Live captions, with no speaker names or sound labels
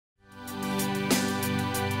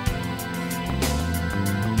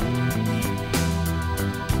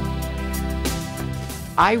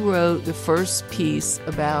I wrote the first piece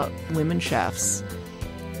about women chefs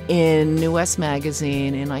in New West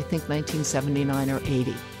magazine in, I think, 1979 or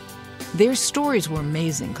 80. Their stories were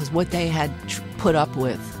amazing because what they had put up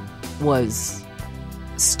with was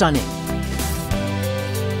stunning.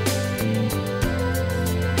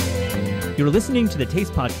 You're listening to the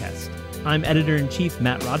Taste Podcast. I'm Editor-in-Chief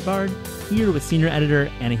Matt Rodbard, here with Senior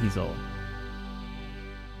Editor Anna Hezel.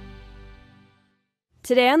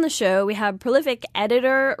 Today on the show, we have prolific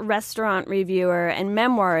editor, restaurant reviewer, and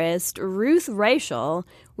memoirist Ruth Reichl.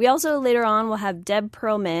 We also, later on, will have Deb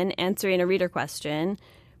Perelman answering a reader question.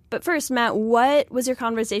 But first, Matt, what was your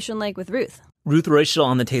conversation like with Ruth? Ruth Reichl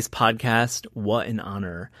on the Taste Podcast. What an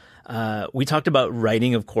honor. We talked about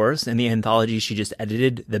writing, of course, and the anthology she just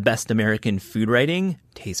edited, The Best American Food Writing.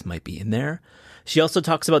 Taste might be in there. She also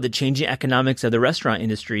talks about the changing economics of the restaurant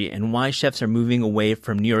industry and why chefs are moving away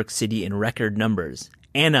from New York City in record numbers.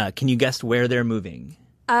 Anna, can you guess where they're moving?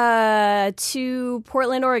 To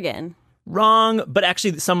Portland, Oregon. Wrong, but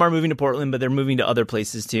actually some are moving to Portland, but they're moving to other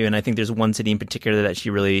places too. And I think there's one city in particular that she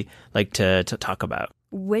really liked to talk about.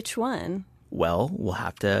 Which one? Well, we'll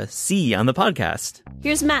have to see on the podcast.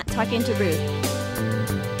 Here's Matt talking to Ruth.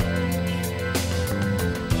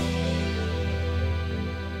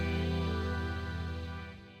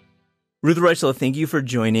 Ruth Reichl, thank you for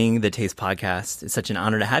joining the Taste Podcast. It's such an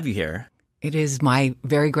honor to have you here. It is my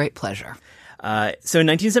very great pleasure. So in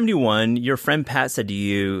 1971, your friend Pat said to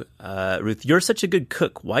you, Ruth, you're such a good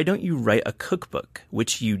cook. Why don't you write a cookbook?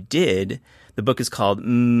 Which you did. The book is called A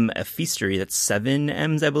Feastery. That's 7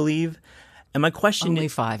 M's, I believe. And my question Only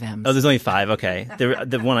 5 M's. Oh, there's only 5. Okay.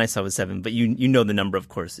 The one I saw was 7, but you know the number, of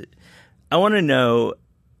course. I want to know,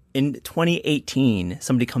 in 2018,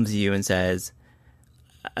 somebody comes to you and says,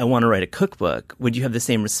 I want to write a cookbook. Would you have the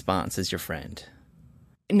same response as your friend?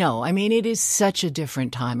 No, I mean, it is such a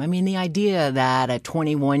different time. I mean, the idea that a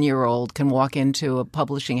 21-year-old can walk into a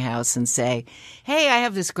publishing house and say, hey, I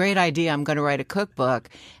have this great idea, I'm going to write a cookbook,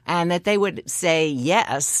 and that they would say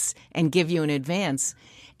yes and give you an advance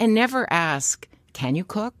and never ask, can you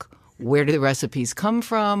cook? Where do the recipes come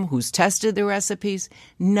from? Who's tested the recipes?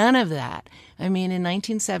 None of that. I mean, in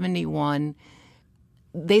 1971,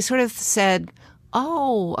 they sort of said,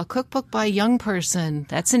 oh, a cookbook by a young person,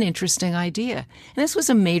 that's an interesting idea. And this was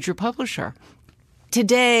a major publisher.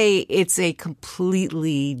 Today, it's a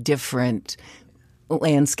completely different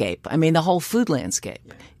landscape. I mean, the whole food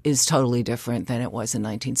landscape is totally different than it was in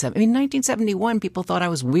 1970. I mean, 1971, people thought I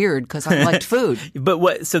was weird because I liked food.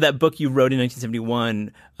 But so that book you wrote in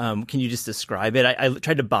 1971, can you just describe it? I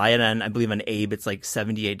tried to buy it, and I believe on Abe, it's like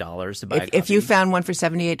 $78 to buy a copy. If you found one for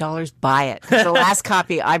 $78, buy it. The last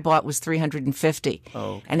copy I bought was $350.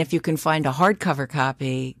 Oh, okay. And if you can find a hardcover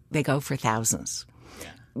copy, they go for thousands.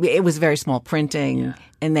 Yeah. It was very small printing,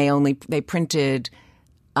 and they printed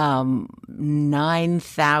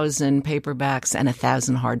 9,000 paperbacks and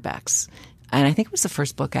 1,000 hardbacks. And I think it was the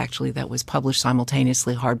first book, actually, that was published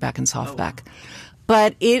simultaneously, hardback and softback. Oh, wow.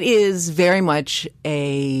 But it is very much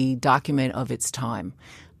a document of its time.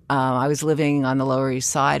 I was living on the Lower East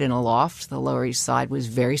Side in a loft. The Lower East Side was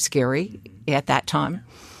very scary at that time.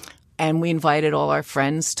 And we invited all our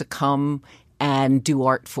friends to come and do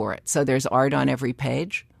art for it. So there's art on every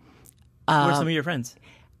page. Who are some of your friends?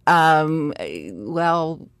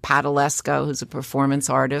 Well, Pat Olesko, who's a performance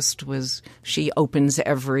artist, she opens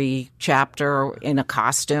every chapter in a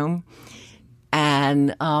costume.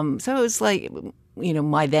 And so it was like, you know,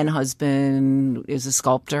 my then husband is a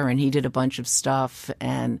sculptor and he did a bunch of stuff.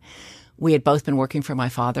 And we had both been working for my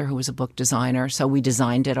father, who was a book designer. So we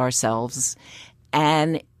designed it ourselves.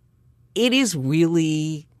 And it is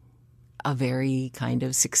really a very kind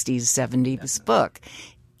of 60s, 70s book.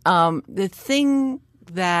 The thing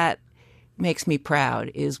that makes me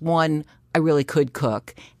proud is, one, I really could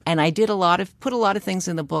cook, and I did put a lot of things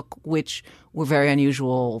in the book which were very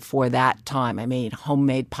unusual for that time. I made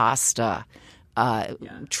homemade pasta,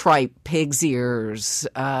 tripe, pig's ears,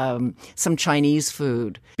 some Chinese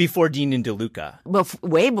food. Before Dean and DeLuca. Well,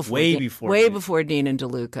 way before Dean and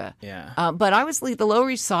DeLuca. Yeah. But the Lower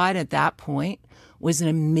East Side at that point was an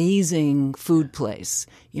amazing food place.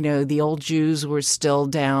 You know, the old Jews were still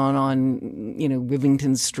down on, you know,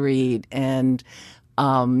 Rivington Street, and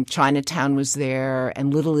Chinatown was there,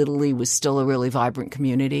 and Little Italy was still a really vibrant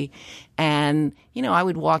community. And, you know, I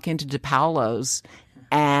would walk into DePaolo's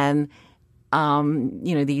and,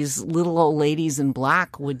 you know, these little old ladies in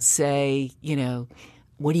black would say, you know,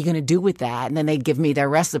 what are you going to do with that? And then they'd give me their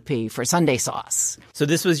recipe for Sunday sauce. So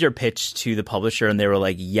this was your pitch to the publisher, and they were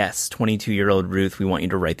like, yes, 22-year-old Ruth, we want you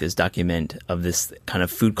to write this document of this kind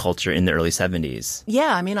of food culture in the early 70s.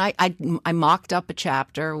 Yeah, I mean, I mocked up a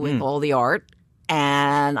chapter with all the art,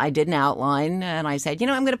 And I did an outline, and I said,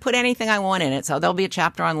 I'm going to put anything I want in it. So there'll be a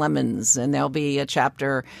chapter on lemons, and there'll be a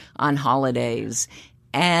chapter on holidays.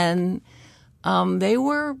 And they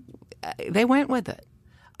went with it.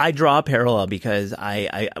 I draw a parallel because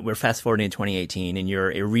we're fast forwarding to 2018, and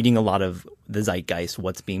you're reading a lot of the zeitgeist,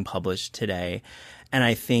 what's being published today. And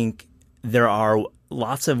I think there are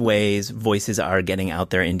lots of ways voices are getting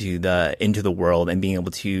out there into the world and being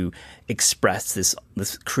able to express this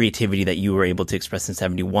creativity that you were able to express in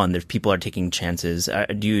 71. There's people are taking chances.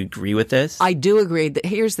 Do you agree with this? I do agree.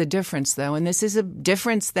 Here's the difference, though, and this is a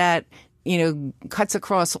difference that cuts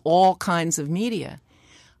across all kinds of media.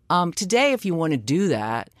 Today, if you want to do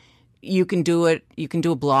that, you can do it. You can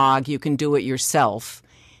do a blog. You can do it yourself.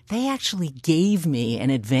 They actually gave me an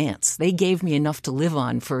advance. They gave me enough to live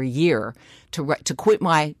on for a year to quit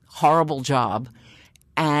my horrible job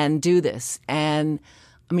and do this. And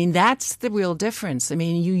I mean, that's the real difference. I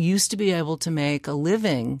mean, you used to be able to make a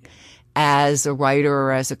living as a writer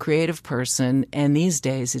or as a creative person, and these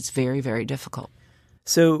days it's very, very difficult.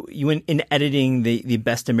 So you in editing the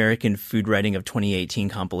Best American Food Writing of 2018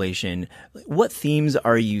 compilation, what themes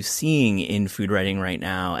are you seeing in food writing right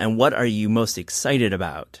now, and what are you most excited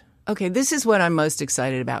about? Okay, this is what I'm most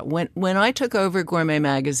excited about. When I took over Gourmet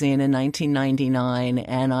Magazine in 1999,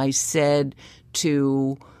 and I said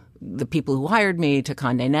to the people who hired me, to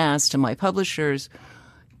Condé Nast, to my publishers,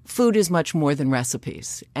 food is much more than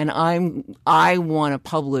recipes, and I want to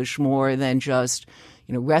publish more than just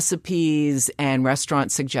recipes and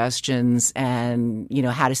restaurant suggestions and,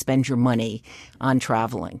 how to spend your money on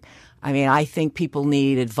traveling. I mean, I think people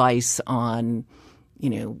need advice on,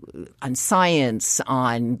 on science,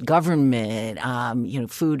 on government.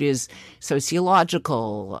 Food is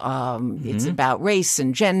sociological. It's about race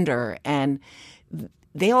and gender. And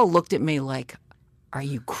they all looked at me like, are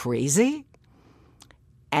you crazy?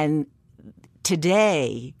 And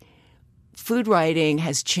today, food writing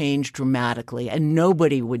has changed dramatically, and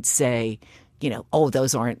nobody would say, oh,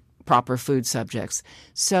 those aren't proper food subjects.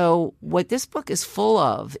 So what this book is full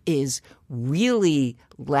of is really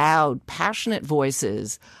loud, passionate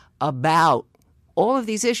voices about all of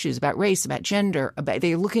these issues, about race, about gender.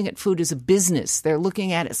 They're looking at food as a business. They're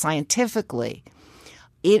looking at it scientifically.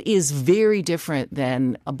 It is very different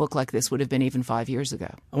than a book like this would have been even 5 years ago.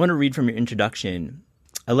 I want to read from your introduction.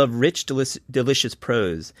 I love rich, delicious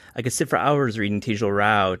prose. I could sit for hours reading Tejal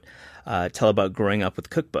Rao tell about growing up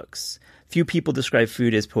with cookbooks. Few people describe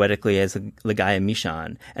food as poetically as Ligaya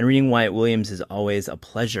Mishan, and reading Wyatt Williams is always a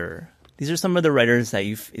pleasure. These are some of the writers that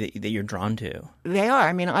you're drawn to. They are.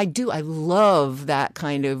 I mean, I do. I love that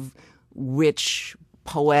kind of rich,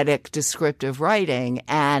 poetic, descriptive writing,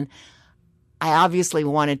 and I obviously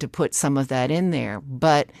wanted to put some of that in there,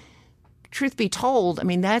 but truth be told, I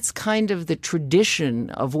mean, that's kind of the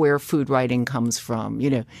tradition of where food writing comes from,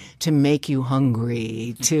 to make you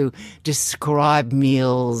hungry, to describe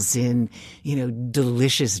meals in,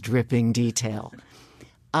 delicious dripping detail.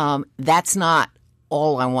 That's not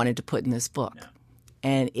all I wanted to put in this book. No.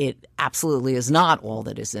 And it absolutely is not all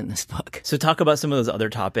that is in this book. So talk about some of those other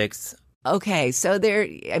topics. Okay, so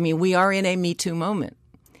we are in a Me Too moment.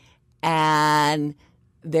 And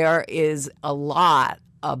there is a lot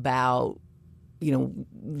about,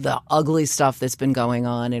 the ugly stuff that's been going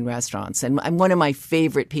on in restaurants. And one of my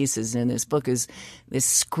favorite pieces in this book is this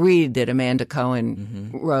screed that Amanda Cohen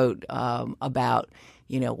wrote about,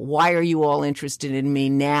 why are you all interested in me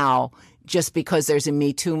now just because there's a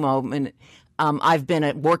Me Too moment? I've been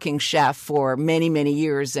a working chef for many, many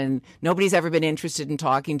years, and nobody's ever been interested in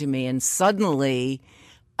talking to me. And suddenly,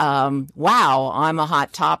 wow, I'm a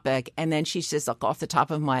hot topic. And then she says, off the top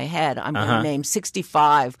of my head, I'm going to name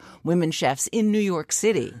 65 women chefs in New York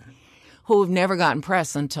City who have never gotten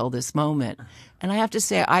press until this moment. And I have to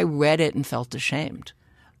say, I read it and felt ashamed.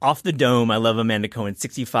 Off the dome, I love Amanda Cohen,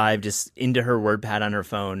 65, just into her WordPad on her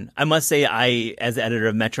phone. I must say, as the editor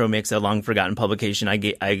of Metro Mix, a long-forgotten publication,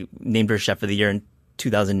 I named her Chef of the Year in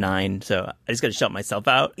 2009, so I just got to shout myself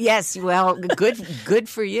out. Yes, well, good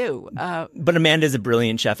for you. But Amanda's a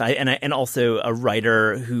brilliant chef, and also a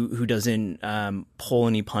writer who doesn't pull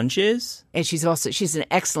any punches. And she's an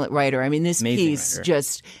excellent writer. I mean, this Amazing piece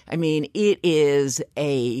writer. It is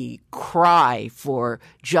a cry for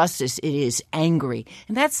justice. It is angry,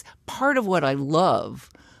 and that's part of what I love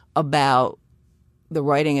about the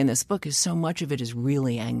writing in this book. Is so much of it is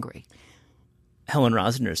really angry. Helen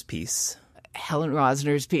Rosner's piece.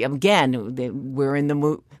 Again, we're in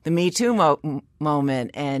the Me Too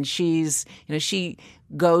moment, and she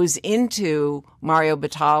goes into Mario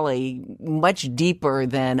Batali much deeper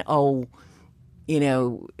than,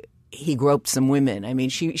 he groped some women. I mean,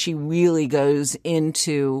 she really goes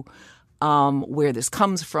into where this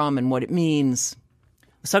comes from and what it means.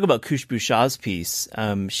 Let's talk about Khushbu Shah's piece.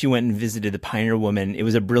 She went and visited the Pioneer Woman. It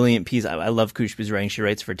was a brilliant piece. I love Khushbu's writing. She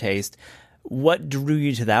writes for taste. What drew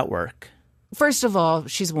you to that work? First of all,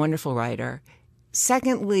 she's a wonderful writer.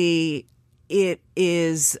 Secondly,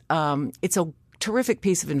 it's a terrific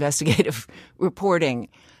piece of investigative reporting,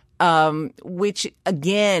 which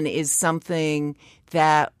again is something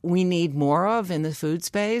that we need more of in the food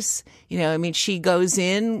space. She goes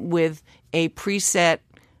in with a preset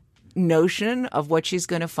notion of what she's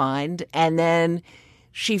going to find, and then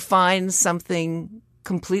she finds something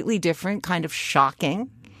completely different, kind of shocking.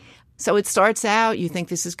 So it starts out, you think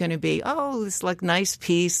this is going to be, this nice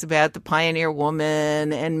piece about the pioneer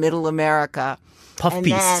woman and middle America. Puff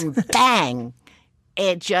piece. And then, bang,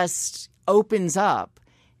 it just opens up.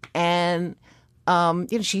 And,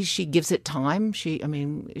 she gives it time. She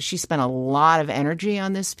spent a lot of energy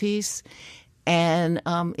on this piece. And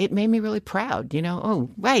it made me really proud,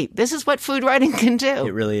 wait, this is what food writing can do.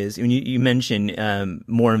 It really is. When you mentioned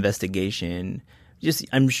more investigation,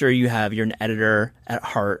 I'm sure you're an editor at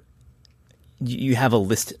heart. You have a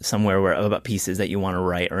list somewhere about pieces that you want to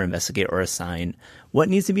write or investigate or assign. What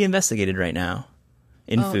needs to be investigated right now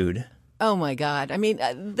in food? Oh, my God.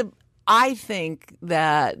 I think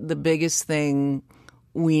that the biggest thing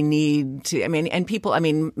we need to,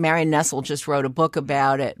 Marion Nestle just wrote a book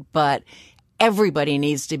about it, but everybody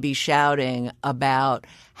needs to be shouting about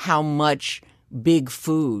how much big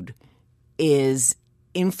food is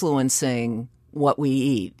influencing what we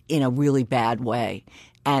eat in a really bad way,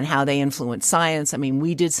 and how they influence science.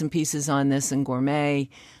 We did some pieces on this in Gourmet,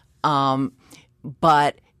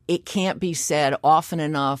 but it can't be said often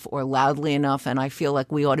enough or loudly enough, and I feel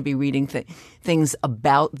like we ought to be reading things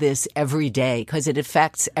about this every day because it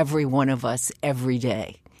affects every one of us every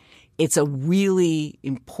day. It's a really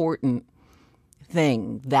important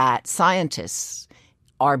thing that scientists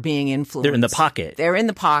are being influenced. They're in the pocket. They're in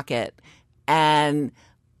the pocket. And,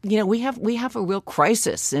 we have a real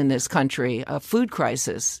crisis in this country, a food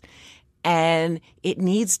crisis, and it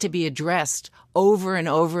needs to be addressed over and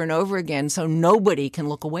over and over again so nobody can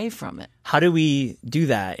look away from it. How do we do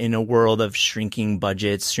that in a world of shrinking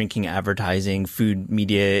budgets, shrinking advertising? Food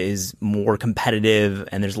media is more competitive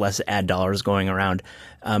and there's less ad dollars going around.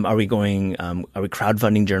 Are we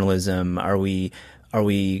crowdfunding journalism? Are we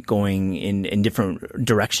going in different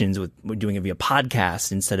directions with doing it via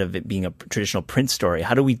podcast instead of it being a traditional print story?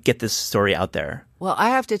 How do we get this story out there? Well, I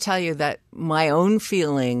have to tell you that my own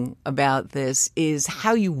feeling about this is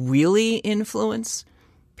how you really influence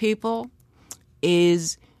people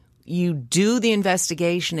is you do the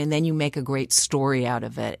investigation and then you make a great story out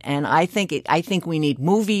of it. And I think we need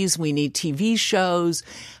movies, we need TV shows.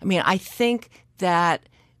 I think that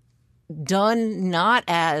done not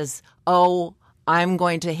as, I'm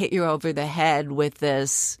going to hit you over the head with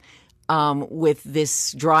this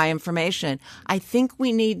dry information. I think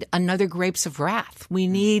we need another Grapes of Wrath. We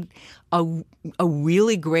need a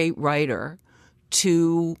really great writer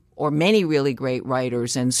or many really great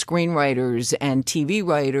writers and screenwriters and TV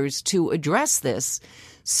writers to address this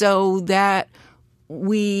so that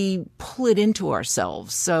we pull it into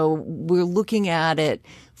ourselves. So we're looking at it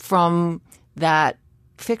from that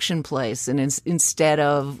fiction place and instead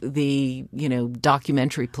of the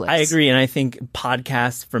documentary place. I agree, and I think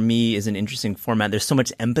podcast for me is an interesting format. There's so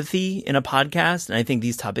much empathy in a podcast, and I think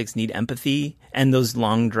these topics need empathy, and those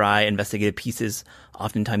long, dry, investigative pieces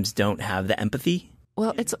oftentimes don't have the empathy.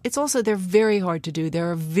 Well, it's also they're very hard to do.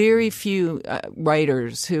 There are very few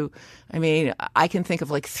writers who, I can think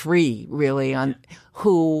of like 3 really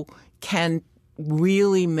who can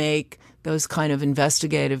really make those kind of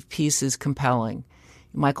investigative pieces compelling.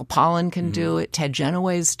 Michael Pollan can do it. Ted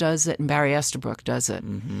Genoways does it, and Barry Estabrook does it.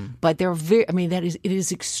 Mm-hmm. But they're it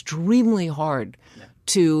is extremely hard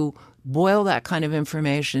to boil that kind of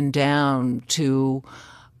information down to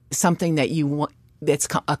something that you want, that's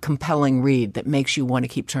a compelling read that makes you want to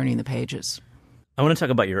keep turning the pages. I want to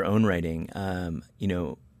talk about your own writing.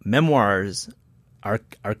 Memoirs are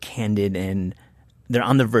candid and they're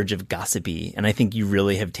on the verge of gossipy, and I think you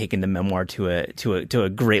really have taken the memoir to a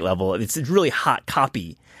great level. It's really hot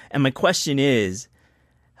copy. And my question is,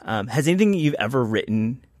 has anything you've ever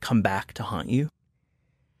written come back to haunt you?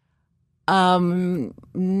 No.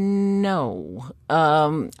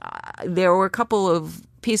 There were a couple of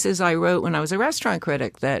pieces I wrote when I was a restaurant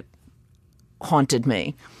critic that haunted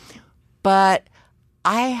me. But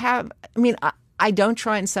I don't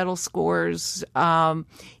try and settle scores.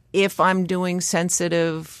 If I'm doing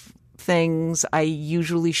sensitive things, I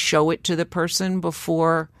usually show it to the person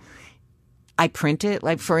before I print it.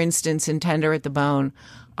 Like, for instance, in Tender at the Bone,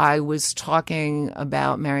 I was talking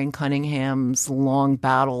about Marion Cunningham's long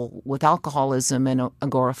battle with alcoholism and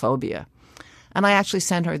agoraphobia. And I actually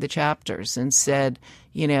sent her the chapters and said,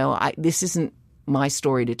 this isn't my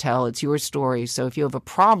story to tell. It's your story. So if you have a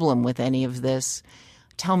problem with any of this,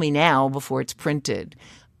 tell me now before it's printed.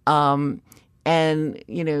 I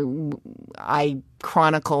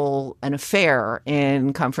chronicle an affair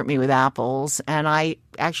in Comfort Me with Apples. And I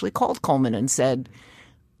actually called Coleman and said,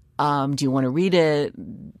 do you want to read it?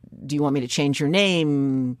 Do you want me to change your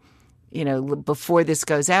name? Before this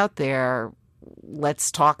goes out there,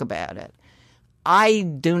 let's talk about it. I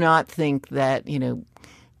do not think that,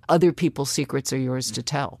 other people's secrets are yours to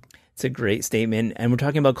tell. It's a great statement. And we're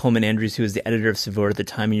talking about Coleman Andrews, who was the editor of Saveur at the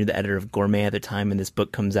time, and you're the editor of Gourmet at the time when this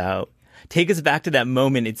book comes out. Take us back to that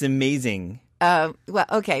moment. It's amazing.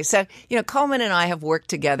 Okay. So, Coleman and I have worked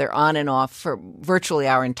together on and off for virtually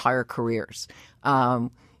our entire careers.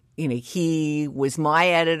 He was my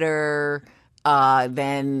editor.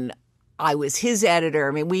 Then I was his editor.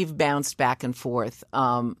 I mean, we've bounced back and forth.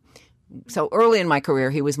 So early in my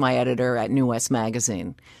career, he was my editor at New West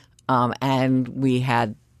Magazine. And we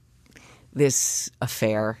had this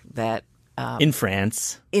affair that in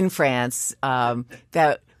France,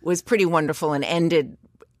 that was pretty wonderful and ended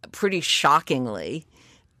pretty shockingly.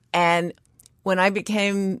 And when I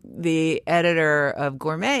became the editor of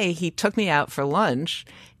Gourmet, he took me out for lunch.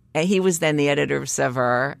 And he was then the editor of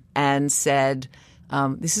Saveur and said,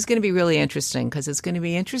 this is going to be really interesting because it's going to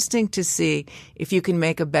be interesting to see if you can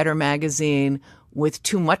make a better magazine with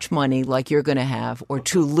too much money like you're going to have or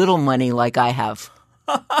too little money like I have.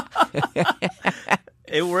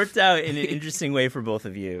 It worked out in an interesting way for both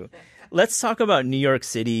of you. Let's talk about New York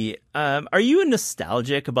City. Are you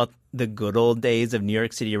nostalgic about the good old days of New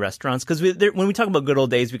York City restaurants? Because when we talk about good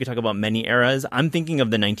old days, we could talk about many eras. I'm thinking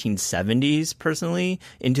of the 1970s, personally,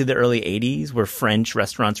 into the early 80s, where French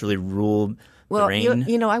restaurants really ruled the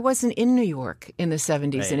reign. I wasn't in New York in the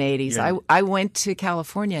 70s and 80s. I went to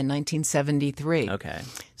California in 1973. Okay.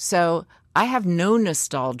 So I have no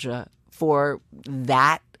nostalgia for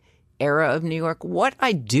that era of New York. What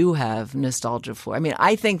I do have nostalgia for,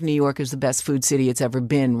 I think New York is the best food city it's ever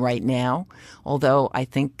been right now, although I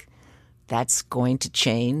think that's going to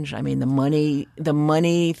change. The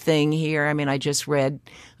money thing here, I just read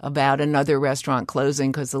about another restaurant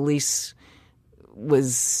closing because the lease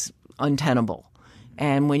was untenable.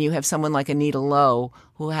 And when you have someone like Anita Lowe,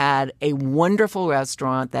 who had a wonderful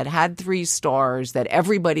restaurant that had 3 stars that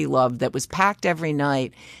everybody loved, that was packed every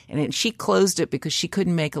night, and she closed it because she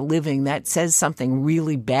couldn't make a living, that says something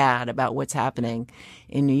really bad about what's happening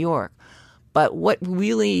in New York. But what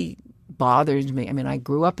really bothers me, I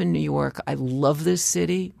grew up in New York. I love this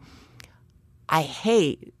city. I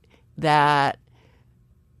hate that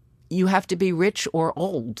you have to be rich or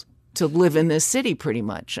old to live in this city, pretty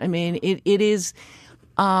much. It is...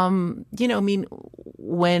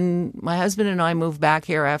 when my husband and I moved back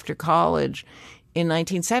here after college in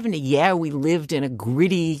 1970, we lived in a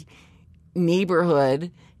gritty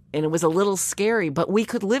neighborhood and it was a little scary, but we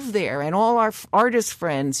could live there. And all our artist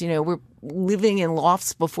friends, were living in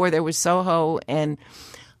lofts before there was Soho and,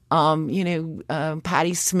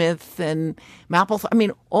 Patti Smith and Maple.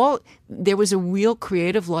 There was a real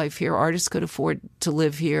creative life here. Artists could afford to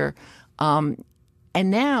live here. And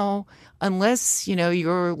now, unless,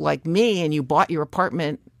 you're like me and you bought your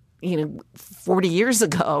apartment, 40 years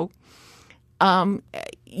ago,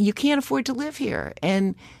 you can't afford to live here.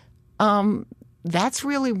 And that's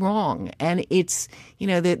really wrong. And it's,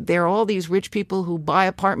 that there are all these rich people who buy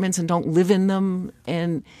apartments and don't live in them.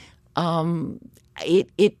 And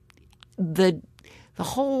the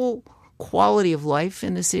whole quality of life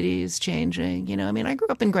in the city is changing. I grew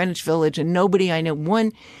up in Greenwich Village and nobody I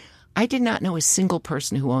know, I did not know a single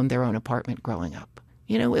person who owned their own apartment growing up.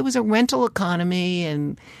 It was a rental economy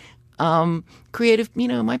and creative.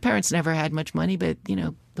 My parents never had much money, but,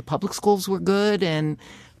 the public schools were good and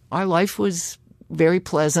our life was very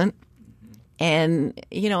pleasant. And,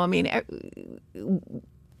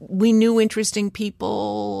 we knew interesting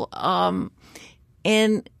people.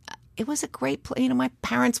 And it was a great place. My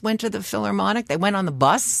parents went to the Philharmonic. They went on the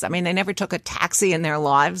bus. They never took a taxi in their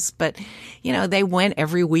lives, but, they went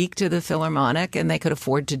every week to the Philharmonic and they could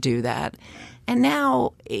afford to do that. And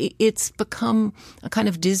now it's become a kind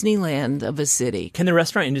of Disneyland of a city. Can the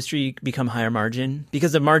restaurant industry become higher margin?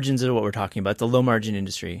 Because the margins are what we're talking about, the low margin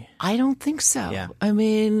industry. I don't think so. Yeah.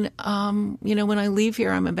 When I leave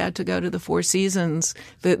here, I'm about to go to the Four Seasons,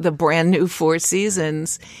 the brand new Four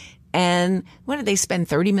Seasons. And what did they spend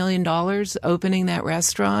 $30 million opening that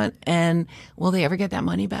restaurant? And will they ever get that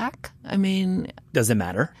money back? Does it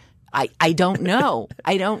matter? I don't know.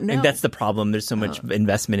 I don't know. And that's the problem. There's so much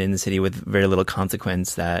investment in the city with very little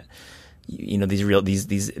consequence that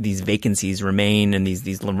these vacancies remain, and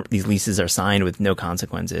these leases are signed with no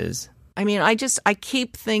consequences. I mean, I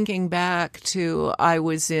keep thinking back to I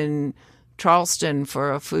was in Charleston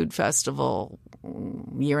for a food festival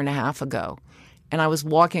a year and a half ago. And I was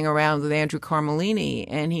walking around with Andrew Carmelini,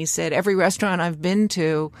 and he said, every restaurant I've been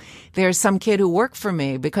to, there's some kid who worked for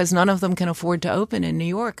me because none of them can afford to open in New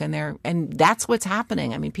York. And that's what's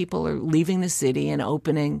happening. I mean, people are leaving the city and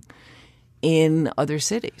opening in other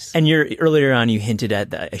cities. And earlier on, you hinted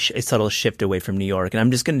at a subtle shift away from New York. And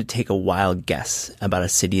I'm just going to take a wild guess about a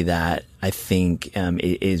city that I think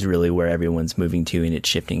is really where everyone's moving to, and it's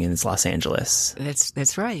shifting, and it's Los Angeles.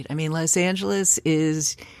 That's right. I mean, Los Angeles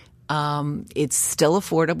is... it's still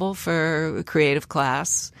affordable for a creative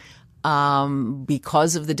class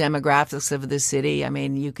because of the demographics of the city. I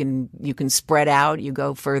mean, you can spread out. You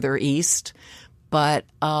go further east, but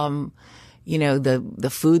the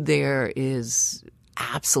food there is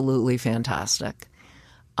absolutely fantastic.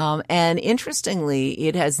 And interestingly,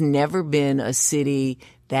 it has never been a city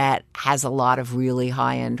that has a lot of really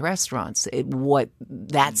high-end restaurants. What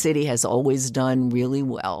that city has always done really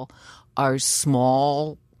well are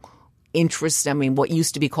small what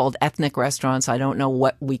used to be called ethnic restaurants. I don't know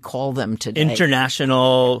what we call them today.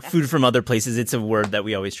 International food from other places. It's a word that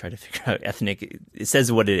we always try to figure out. Ethnic, it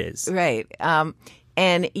says what it is. Right. And,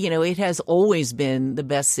 it has always been the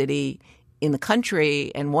best city in the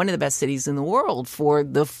country and one of the best cities in the world for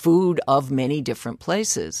the food of many different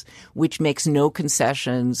places, which makes no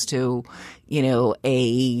concessions to,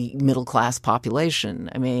 a middle-class population.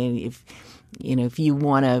 I mean, if you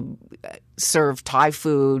want to serve Thai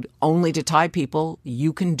food only to Thai people,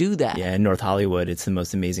 you can do that. Yeah, in North Hollywood, it's the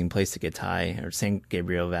most amazing place to get Thai, or San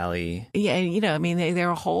Gabriel Valley. Yeah, there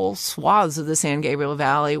are whole swaths of the San Gabriel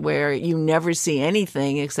Valley where you never see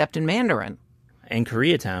anything except in Mandarin. And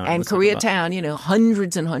Koreatown. And Koreatown,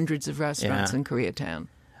 hundreds and hundreds of restaurants in Koreatown.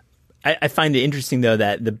 I find it interesting, though,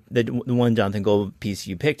 that the one Jonathan Gold piece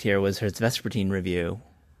you picked here was her Vespertine review,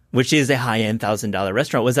 which is a high-end $1,000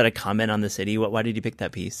 restaurant. Was that a comment on the city? Why did you pick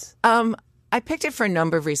that piece? I picked it for a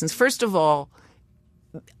number of reasons. First of all,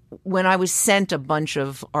 when I was sent a bunch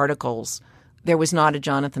of articles, there was not a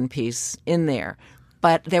Jonathan piece in there.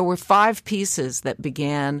 But there were 5 pieces that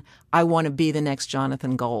began, I want to be the next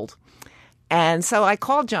Jonathan Gold. And so I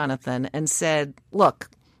called Jonathan and said, look,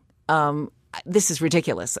 this is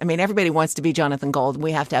ridiculous. I mean, everybody wants to be Jonathan Gold, and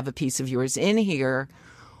we have to have a piece of yours in here.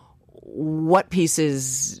 What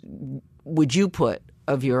pieces would you put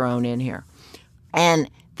of your own in here?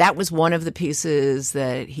 And that was one of the pieces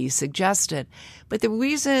that he suggested. But the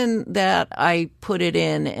reason that I put it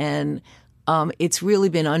in, and it's really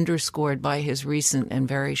been underscored by his recent and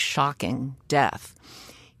very shocking death,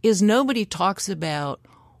 is nobody talks about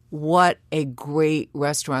what a great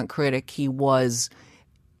restaurant critic he was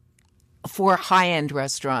for high-end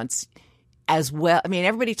restaurants as well. I mean,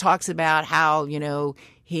 everybody talks about how,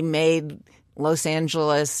 he made Los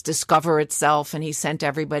Angeles discover itself, and he sent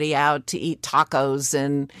everybody out to eat tacos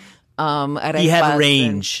and he had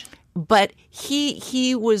range. But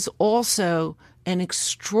he was also an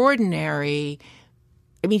extraordinary.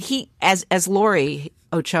 I mean, he as Lori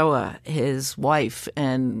Ochoa, his wife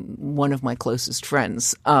and one of my closest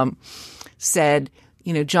friends, said,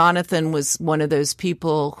 Jonathan was one of those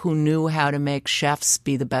people who knew how to make chefs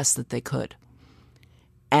be the best that they could.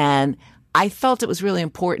 And I felt it was really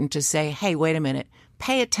important to say, hey, wait a minute,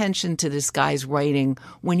 pay attention to this guy's writing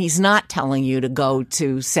when he's not telling you to go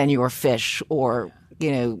to Senor Fish or,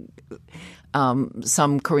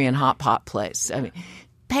 some Korean hot pot place. I mean,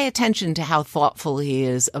 pay attention to how thoughtful he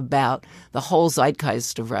is about the whole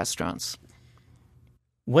zeitgeist of restaurants.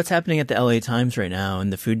 What's happening at the LA Times right now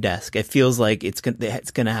in the food desk? It feels like it's going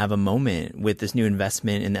to have a moment with this new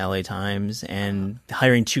investment in the LA Times and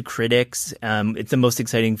hiring 2 critics. It's the most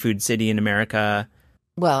exciting food city in America.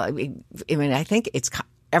 Well, I mean, I think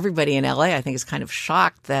everybody in LA, I think, is kind of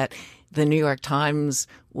shocked that the New York Times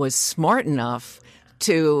was smart enough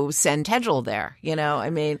to send Tejal there.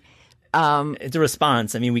 It's a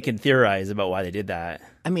response. I mean, we can theorize about why they did that.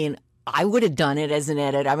 I mean, I would have done it as an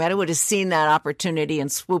editor. I mean, I would have seen that opportunity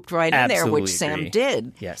and swooped right in there, which Sam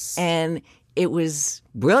did. Yes. And it was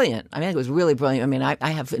brilliant. I mean, it was really brilliant. I mean, I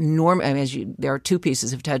have enormous, I mean, there are 2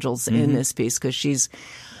 pieces of Tejal's in this piece because she's,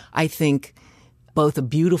 I think, both a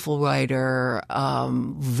beautiful writer,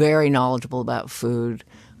 very knowledgeable about food,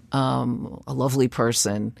 a lovely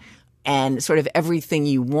person, and sort of everything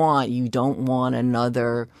you want. You don't want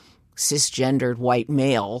another cisgendered white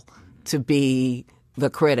male to be the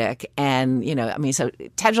Critic. And, so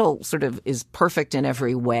Tegel sort of is perfect in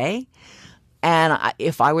every way. And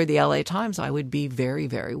if I were the LA Times, I would be very,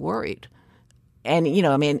 very worried. And,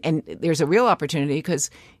 and there's a real opportunity because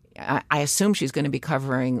I assume she's going to be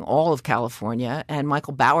covering all of California. And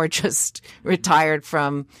Michael Bauer just retired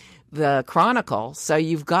from the Chronicle. So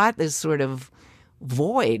you've got this sort of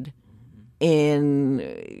void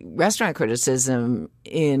in restaurant criticism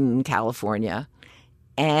in California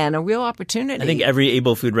and a real opportunity. I think every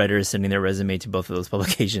able food writer is sending their resume to both of those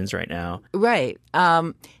publications right now. Right.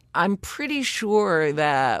 I'm pretty sure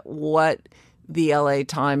that what the LA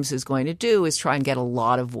Times is going to do is try and get a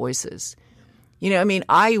lot of voices.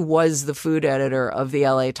 I was the food editor of the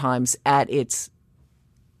LA Times at its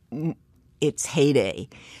heyday.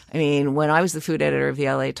 When I was the food editor of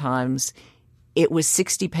the LA Times, it was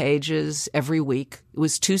 60 pages every week. It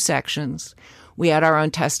was 2 sections. We had our own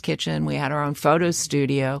test kitchen. We had our own photo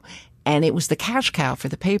studio. And it was the cash cow for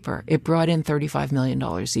the paper. It brought in $35 million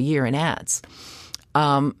a year in ads.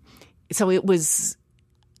 So it was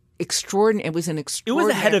extraordinary. It was an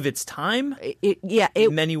extraordinary. It was ahead of its time.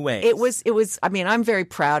 In many ways. It was. I'm very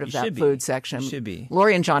proud of that food section. You should be.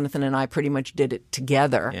 Lori and Jonathan and I pretty much did it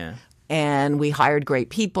together. Yeah. And we hired great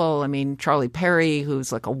people. Charlie Perry,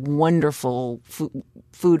 who's like a wonderful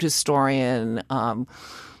food historian.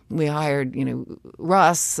 We hired,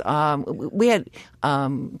 Russ. We had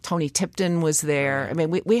Tony Tipton was there.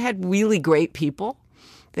 We had really great people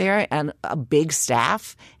there and a big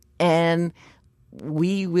staff. And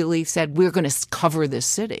we really said, we're going to cover this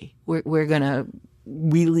city. We're going to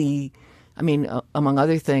really, among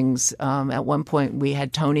other things, at one point we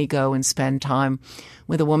had Tony go and spend time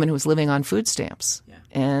with a woman who was living on food stamps. Yeah.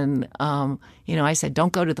 And, I said,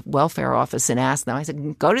 don't go to the welfare office and ask them. I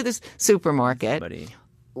said, go to this supermarket.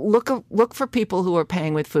 Look for people who are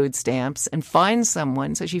paying with food stamps and find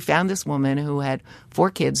someone. So she found this woman who had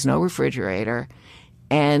 4 kids, no refrigerator,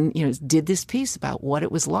 and did this piece about what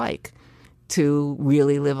it was like to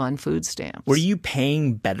really live on food stamps. Were you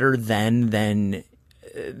paying better than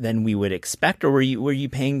we would expect, or were you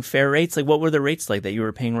paying fair rates? Like, what were the rates like that you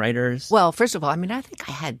were paying writers? Well, first of all, I think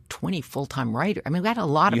I had 20 full-time writers. We had a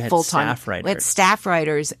lot of full-time staff writers. We had staff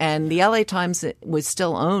writers, and the LA Times was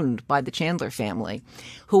still owned by the Chandler family,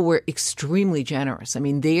 who were extremely generous.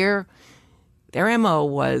 Their MO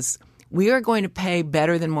was, we are going to pay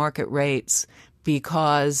better than market rates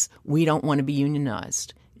because we don't want to be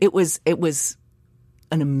unionized. It was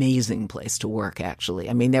an amazing place to work,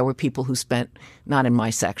 actually. There were people who spent, not in my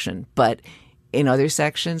section, but in other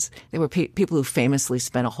sections, there were people who famously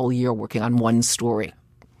spent a whole year working on one story.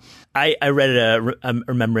 I read a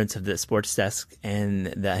remembrance of the sports desk,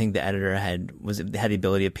 and I think the editor had the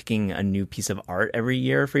ability of picking a new piece of art every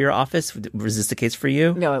year for your office. Was this the case for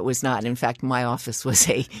you? No, it was not. In fact, my office was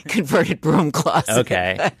a converted broom closet.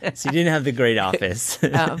 Okay, so you didn't have the great office.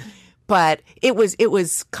 But it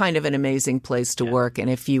was kind of an amazing place to work, and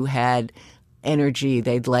if you had energy,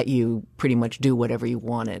 they'd let you pretty much do whatever you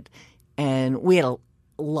wanted. And we had a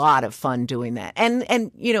lot of fun doing that.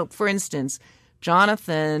 And for instance,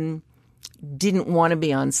 Jonathan didn't want to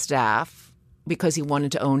be on staff because he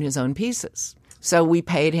wanted to own his own pieces. So we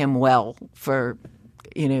paid him well to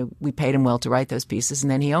write those pieces,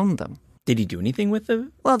 and then he owned them. Did he do anything with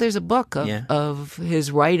them? Well, there's a book of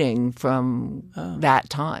his writing from that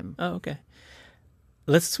time. Oh, okay.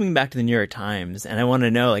 Let's swing back to the New York Times, and I want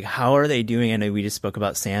to know, how are they doing? I know we just spoke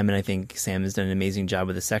about Sam, and I think Sam has done an amazing job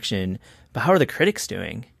with the section, but how are the critics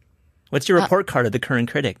doing? What's your report card of the current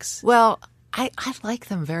critics? Well, I like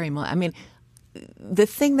them very much. The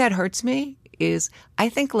thing that hurts me is I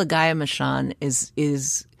think Lagaya Mashan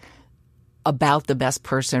is about the best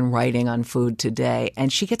person writing on food today,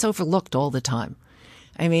 and she gets overlooked all the time.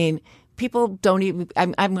 People don't even.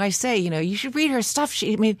 I say, you should read her stuff.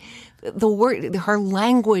 Her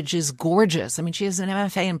language is gorgeous. She has an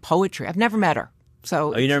MFA in poetry. I've never met her.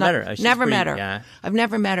 So you never met her? Never met her. Yeah. I've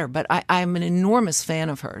never met her, but I'm an enormous fan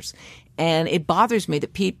of hers, and it bothers me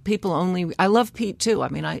that people only. I love Pete too.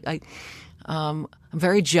 I'm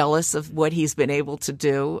very jealous of what he's been able to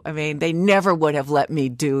do. They never would have let me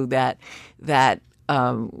do that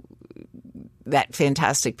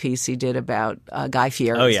fantastic piece he did about Guy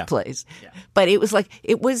Fieri's plays. Yeah. But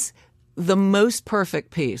it was the most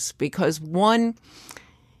perfect piece because writing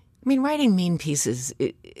mean pieces,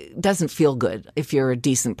 it doesn't feel good if you're a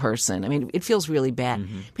decent person. It feels really bad.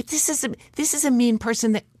 Mm-hmm. But this is a mean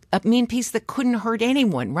piece that couldn't hurt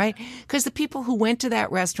anyone, right? Because the people who went to that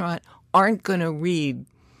restaurant aren't going to read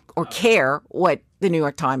or care what the New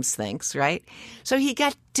York Times thinks, right? So he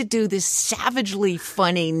got to do this savagely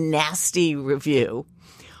funny, nasty review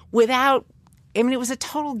without I mean, it was a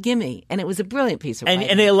total gimme, and it was a brilliant piece of writing.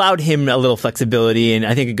 And it allowed him a little flexibility, and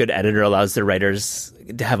I think a good editor allows the writers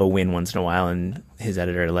to have a win once in a while, and his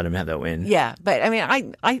editor to let him have that win. Yeah, but I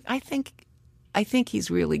mean, I think he's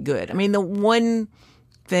really good. I mean, the one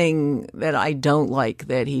thing that I don't like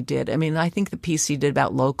that he did, I mean, I think the piece he did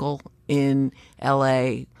about Local in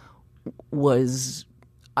L.A. was,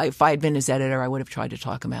 if I had been his editor, I would have tried to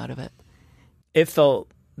talk him out of it. It felt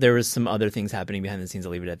there was some other things happening behind the scenes.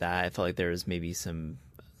 I'll leave it at that. I felt like there was maybe some,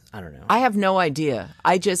 I don't know. I have no idea.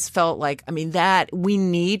 I just felt like, I mean, that we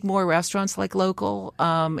need more restaurants like Local.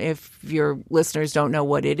 If your listeners don't know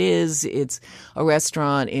what it is, it's a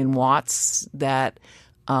restaurant in Watts that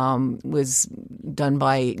was done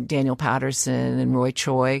by Daniel Patterson and Roy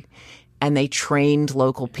Choi. And they trained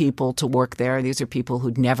local people to work there. These are people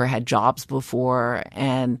who'd never had jobs before.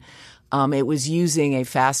 And it was using a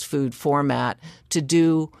fast food format to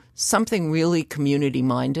do something really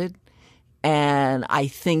community-minded. And I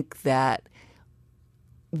think that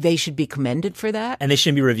they should be commended for that. And they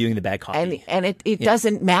shouldn't be reviewing the bad coffee. And it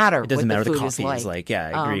doesn't matter. It doesn't matter what the food coffee is like.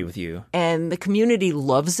 Yeah, I agree with you. And the community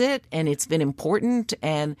loves it, and it's been important.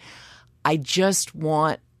 And I just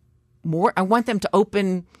want more. I want them to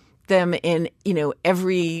open them in,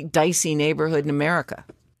 every dicey neighborhood in America.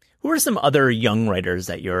 Who are some other young writers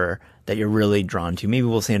that you're really drawn to? Maybe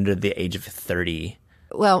we'll say under the age of 30.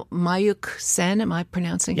 Well, Mayuk Sen, am I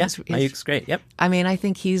pronouncing his? Mayuk's great. Yep. I mean, I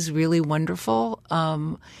think he's really wonderful.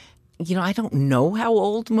 I don't know how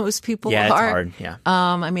old most people are. Yeah, it's hard. Yeah.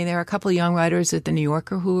 I mean, there are a couple of young writers at the New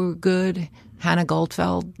Yorker who are good. Hannah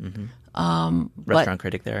Goldfeld. Mm-hmm. Restaurant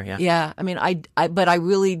critic there. Yeah. Yeah. I mean, but I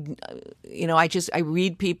really, I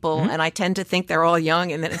read people and I tend to think they're all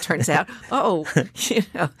young, and then it turns out,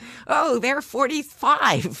 they're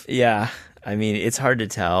 45. Yeah. I mean, it's hard to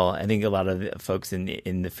tell. I think a lot of the folks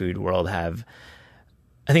in the food world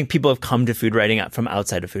I think people have come to food writing from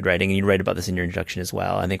outside of food writing, and you write about this in your introduction as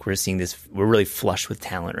well. I think we're seeing this. We're really flush with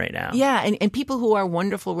talent right now. Yeah, and people who are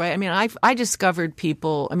wonderful, right? I mean, I discovered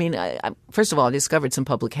people. I mean, first of all, I discovered some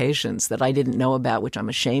publications that I didn't know about, which I'm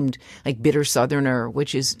ashamed, like Bitter Southerner,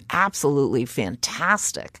 which is absolutely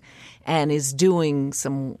fantastic and is doing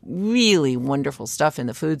some really wonderful stuff in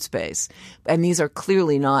the food space. And these are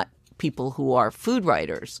clearly not people who are food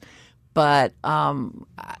writers. But,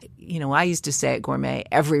 I used to say at Gourmet,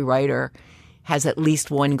 every writer has at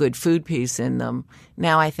least one good food piece in them.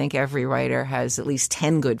 Now I think every writer has at least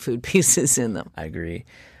 10 good food pieces in them. I agree.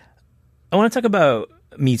 I want to talk about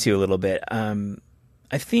Me Too a little bit.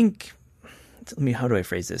 I think, how do I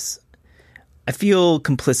phrase this? I feel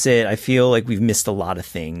complicit. I feel like we've missed a lot of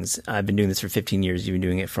things. I've been doing this for 15 years. You've been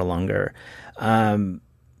doing it for longer.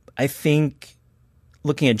 I think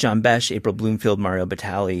looking at John Besh, April Bloomfield, Mario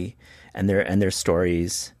Batali, and their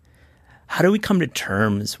stories, how do we come to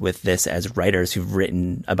terms with this as writers who've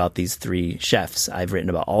written about these three chefs? I've written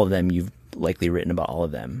about all of them. You've likely written about all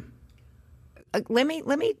of them. Let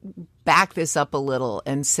me back this up a little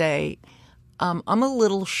and say I'm a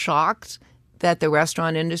little shocked that the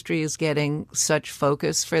restaurant industry is getting such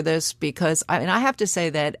focus for this, because I have to say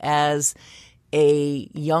that as a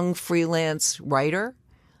young freelance writer,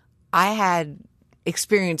 I had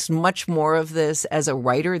experienced much more of this as a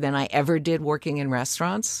writer than I ever did working in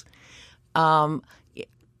restaurants.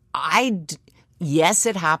 Yes,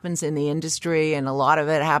 it happens in the industry, and a lot of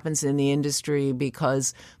it happens in the industry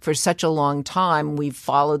because for such a long time we've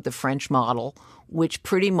followed the French model, which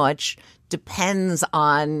pretty much depends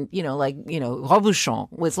on, Robuchon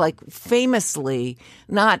was famously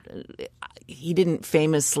he didn't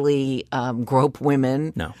famously grope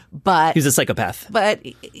women. No. But he was a psychopath. But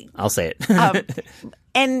I'll say it.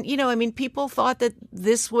 And, people thought that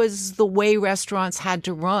this was the way restaurants had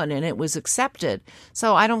to run, and it was accepted.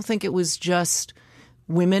 So I don't think it was just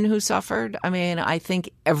women who suffered. I mean, I think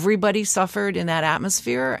everybody suffered in that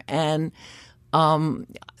atmosphere, and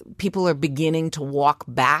people are beginning to walk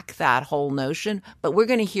back that whole notion. But we're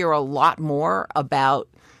going to hear a lot more about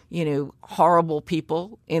horrible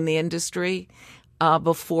people in the industry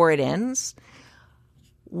before it ends.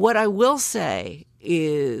 What I will say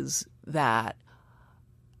is that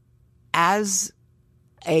as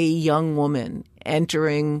a young woman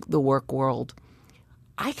entering the work world,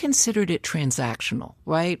 I considered it transactional,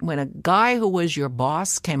 right? When a guy who was your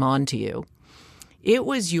boss came on to you, it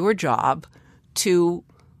was your job to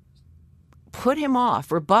put him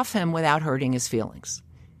off, rebuff him without hurting his feelings.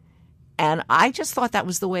 And I just thought that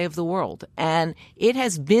was the way of the world. And it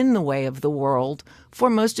has been the way of the world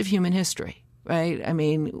for most of human history, right? I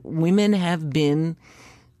mean, women have been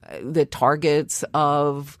the targets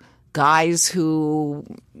of guys who,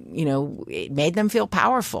 it made them feel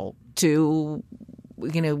powerful to,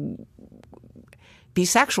 be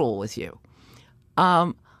sexual with you.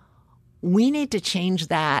 We need to change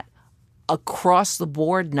that across the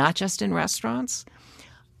board, not just in restaurants.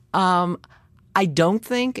 I don't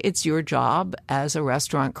think it's your job as a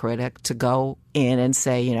restaurant critic to go in and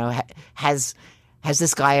say, has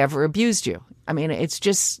this guy ever abused you? I mean, it's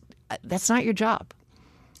just, that's not your job.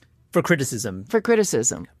 For criticism.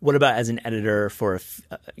 What about as an editor for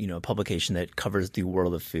a publication that covers the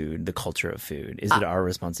world of food, the culture of food? Is it our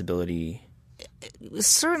responsibility?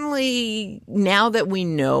 Certainly, now that we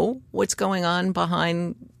know what's going on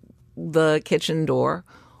behind the kitchen door,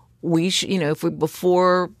 we should, I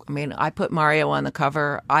put Mario on the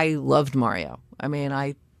cover. I loved Mario. I mean,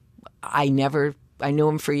 I knew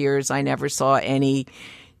him for years. I never saw any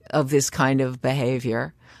of this kind of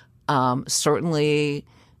behavior. Certainly,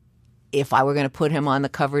 if I were going to put him on the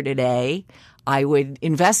cover today, I would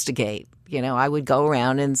investigate. I would go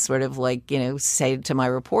around and sort of say to my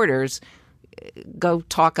reporters, go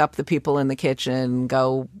talk up the people in the kitchen,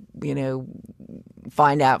 go,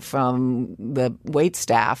 find out from the wait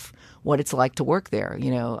staff what it's like to work there.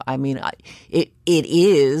 It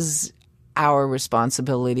is our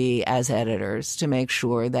responsibility as editors to make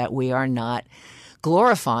sure that we are not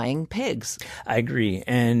glorifying pigs. I agree.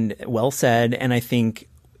 And well said. And I think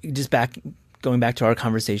going back to our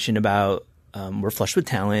conversation about we're flush with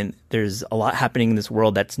talent. There's a lot happening in this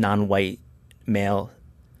world that's non-white, male,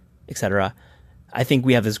 etc. I think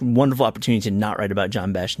we have this wonderful opportunity to not write about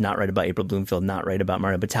John Besh, not write about April Bloomfield, not write about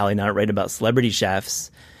Mario Batali, not write about celebrity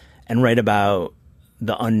chefs, and write about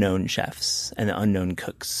the unknown chefs and the unknown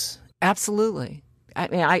cooks. Absolutely. I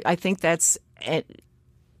mean, I think that's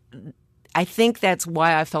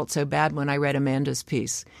why I felt so bad when I read Amanda's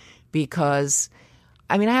piece, because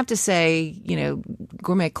I have to say,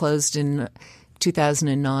 Gourmet closed in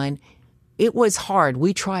 2009. It was hard.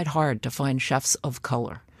 We tried hard to find chefs of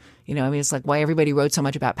color. It's like why everybody wrote so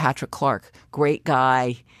much about Patrick Clark. Great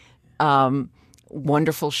guy,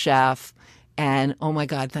 wonderful chef. And, oh, my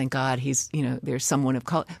God, thank God he's, there's someone of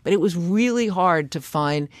color. But it was really hard to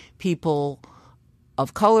find people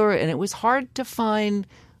of color, and it was hard to find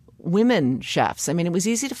women chefs. I mean, it was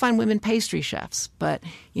easy to find women pastry chefs. But,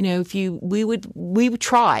 we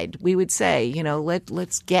tried. We would say,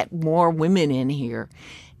 let's get more women in here.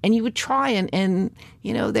 And you would try, and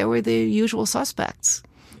there were the usual suspects.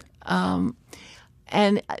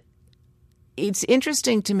 And it's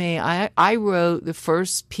interesting to me. I wrote the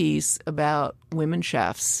first piece about women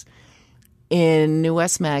chefs in New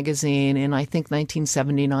West magazine in I think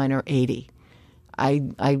 1979 or 80.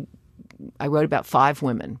 I wrote about 5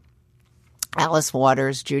 women: Alice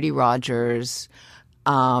Waters, Judy Rogers,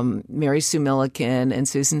 Mary Sue Milliken, and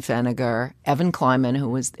Susan Feniger, Evan Kleiman,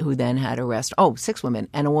 who then had a restaurant. Oh, 6 women,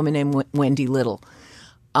 and a woman named Wendy Little,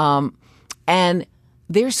 and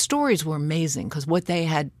their stories were amazing because what they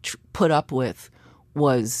had put up with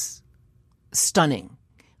was stunning.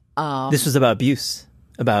 This was about abuse.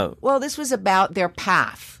 This was about their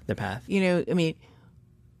path. Their path. Mary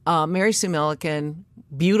Sue Milliken,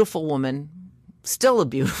 beautiful woman, still a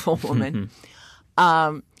beautiful woman,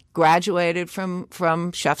 graduated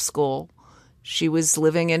from chef school. She was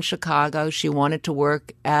living in Chicago. She wanted to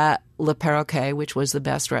work at Le Perroquet, which was the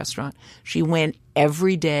best restaurant. She went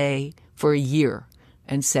every day for a year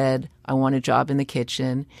and said, I want a job in the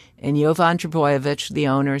kitchen. And Jovan Trbojevic, the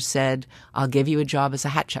owner, said, I'll give you a job as a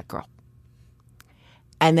hat check girl.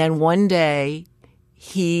 And then one day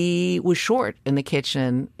he was short in the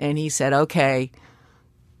kitchen and he said, okay,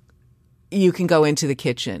 you can go into the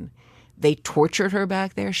kitchen. They tortured her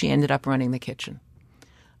back there. She ended up running the kitchen.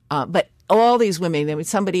 But all these women,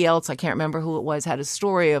 somebody else, I can't remember who it was, had a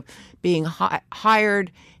story of being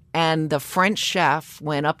hired, and the French chef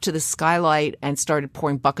went up to the skylight and started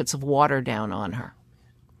pouring buckets of water down on her.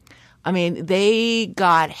 I mean, they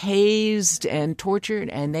got hazed and tortured,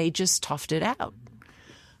 and they just toughed it out.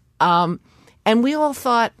 And we all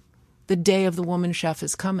thought the day of the woman chef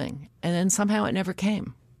is coming, and then somehow it never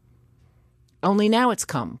came. Only now it's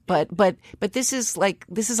come, but this is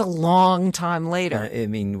a long time later.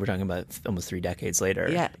 We're talking about almost 3 decades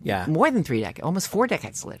later. Yeah, more than 3 decades, almost 4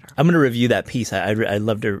 decades later. I'm going to review that piece. I'd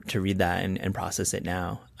love to read that and process it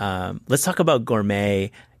now. Let's talk about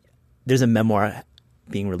Gourmet. There's a memoir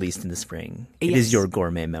being released in the spring. It is your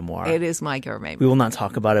gourmet memoir. It is my gourmet memoir. We will not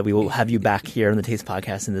talk about it. We will have you back here on the Taste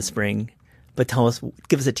Podcast in the spring. But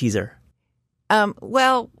give us a teaser.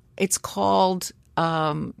 Well, it's called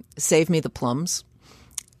Save Me the Plums.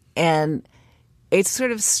 And it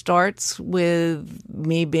sort of starts with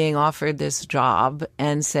me being offered this job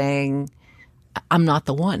and saying, I'm not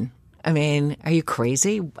the one. I mean, are you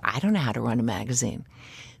crazy? I don't know how to run a magazine.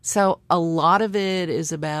 So a lot of it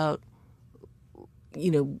is about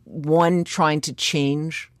one, trying to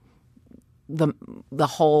change the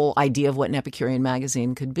whole idea of what an Epicurean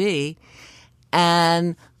magazine could be.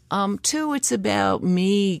 And two, it's about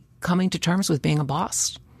me coming to terms with being a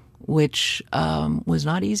boss, which was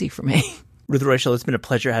not easy for me. Ruth Reichl, it's been a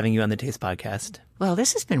pleasure having you on the Taste Podcast. Well,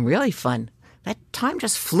 this has been really fun. That time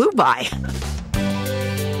just flew by.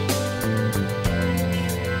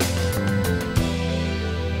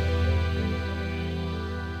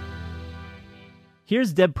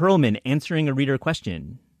 Here's Deb Perelman answering a reader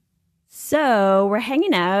question. So we're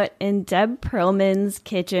hanging out in Deb Perelman's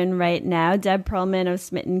kitchen right now, Deb Perelman of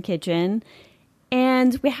Smitten Kitchen.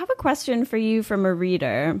 And we have a question for you from a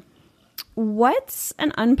reader. What's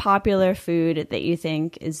an unpopular food that you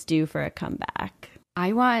think is due for a comeback?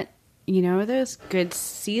 I want, those good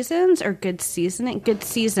seasons or good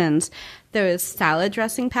seasons, those salad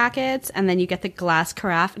dressing packets, and then you get the glass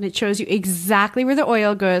carafe and it shows you exactly where the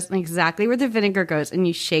oil goes and exactly where the vinegar goes and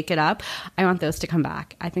you shake it up. I want those to come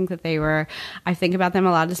back. I think that I think about them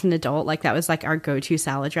a lot as an adult. Like that was like our go-to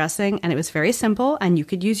salad dressing, and it was very simple, and you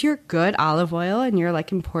could use your good olive oil and your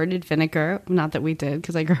like imported vinegar. Not that we did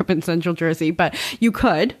because I grew up in Central Jersey, but you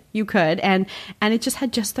could, and it just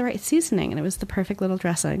had just the right seasoning, and it was the perfect little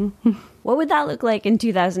dressing. What would that look like in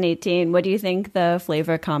 2018? What do you think the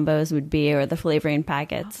flavor combos would be, or the flavoring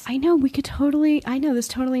packets? I know this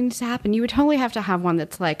totally needs to happen. You would totally have to have one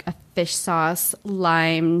that's like a fish sauce,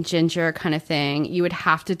 lime, ginger kind of thing. You would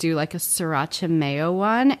have to do like a sriracha mayo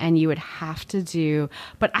one, and you would have to do,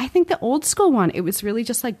 but I think the old school one, it was really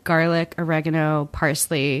just like garlic, oregano,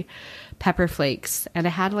 parsley, pepper flakes, and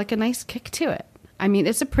it had like a nice kick to it. I mean,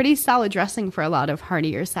 it's a pretty solid dressing for a lot of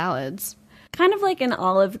heartier salads. Kind of like an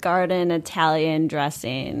Olive Garden Italian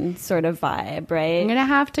dressing sort of vibe, right? I'm going to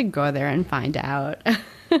have to go there and find out.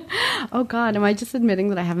 Oh, God, am I just admitting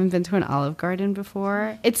that I haven't been to an Olive Garden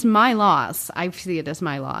before? It's my loss. I see it as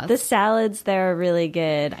my loss. The salads there are really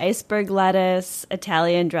good. Iceberg lettuce,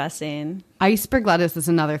 Italian dressing. Iceberg lettuce is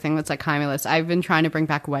another thing that's like high on my list. I've been trying to bring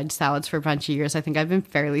back wedge salads for a bunch of years. I think I've been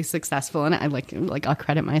fairly successful in it. I like I'll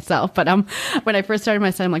credit myself. But when I first started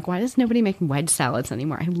my site, I'm like, why does nobody make wedge salads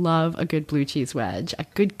anymore? I love a good blue cheese wedge, a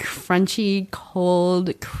good crunchy,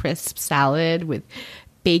 cold, crisp salad with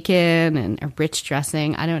bacon and a rich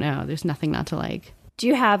dressing. I don't know. There's nothing not to like. Do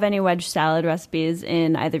you have any wedge salad recipes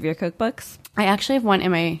in either of your cookbooks? I actually have one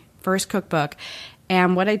in my first cookbook.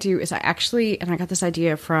 And what I do is I got this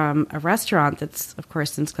idea from a restaurant that's, of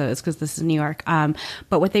course, since closed because this is New York.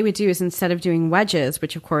 But what they would do is instead of doing wedges,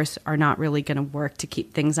 which, of course, are not really going to work to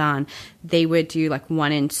keep things on, they would do like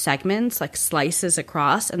 1-inch segments, like slices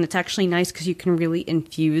across. And it's actually nice because you can really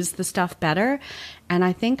infuse the stuff better. And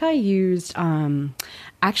I think I used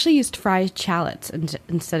fried shallots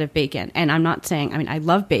instead of bacon. And I'm not saying, I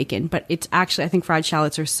love bacon, but it's actually, I think fried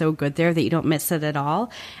shallots are so good there that you don't miss it at all.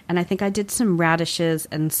 And I think I did some radishes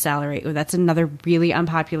and celery. Oh, that's another really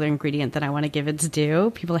unpopular ingredient that I want to give its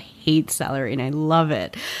due. People hate celery, and I love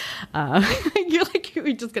it.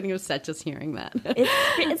 You're just getting upset just hearing that.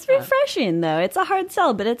 It's refreshing, though. It's a hard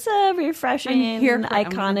sell, but it's a refreshing,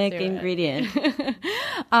 iconic ingredient.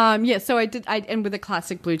 So I did, and with a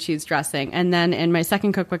classic blue cheese dressing. And then in my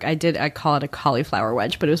second cookbook, I call it a cauliflower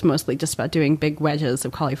wedge, but it was mostly just about doing big wedges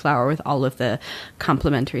of cauliflower with all of the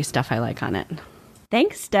complimentary stuff I like on it.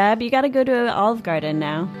 Thanks, Deb. You got to go to Olive Garden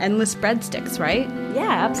now. Endless breadsticks, right?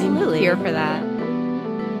 Yeah, absolutely. I'm here for that.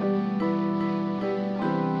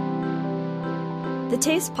 The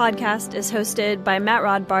Taste Podcast is hosted by Matt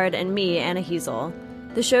Rodbard and me, Anna Hezel.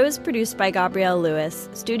 The show is produced by Gabrielle Lewis,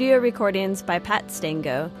 studio recordings by Pat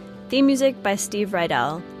Stango, theme music by Steve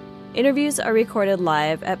Reichl. Interviews are recorded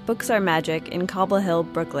live at Books Are Magic in Cobble Hill,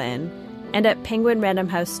 Brooklyn, and at Penguin Random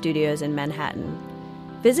House Studios in Manhattan.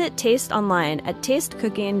 Visit Taste online at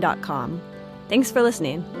tastecooking.com. Thanks for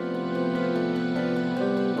listening.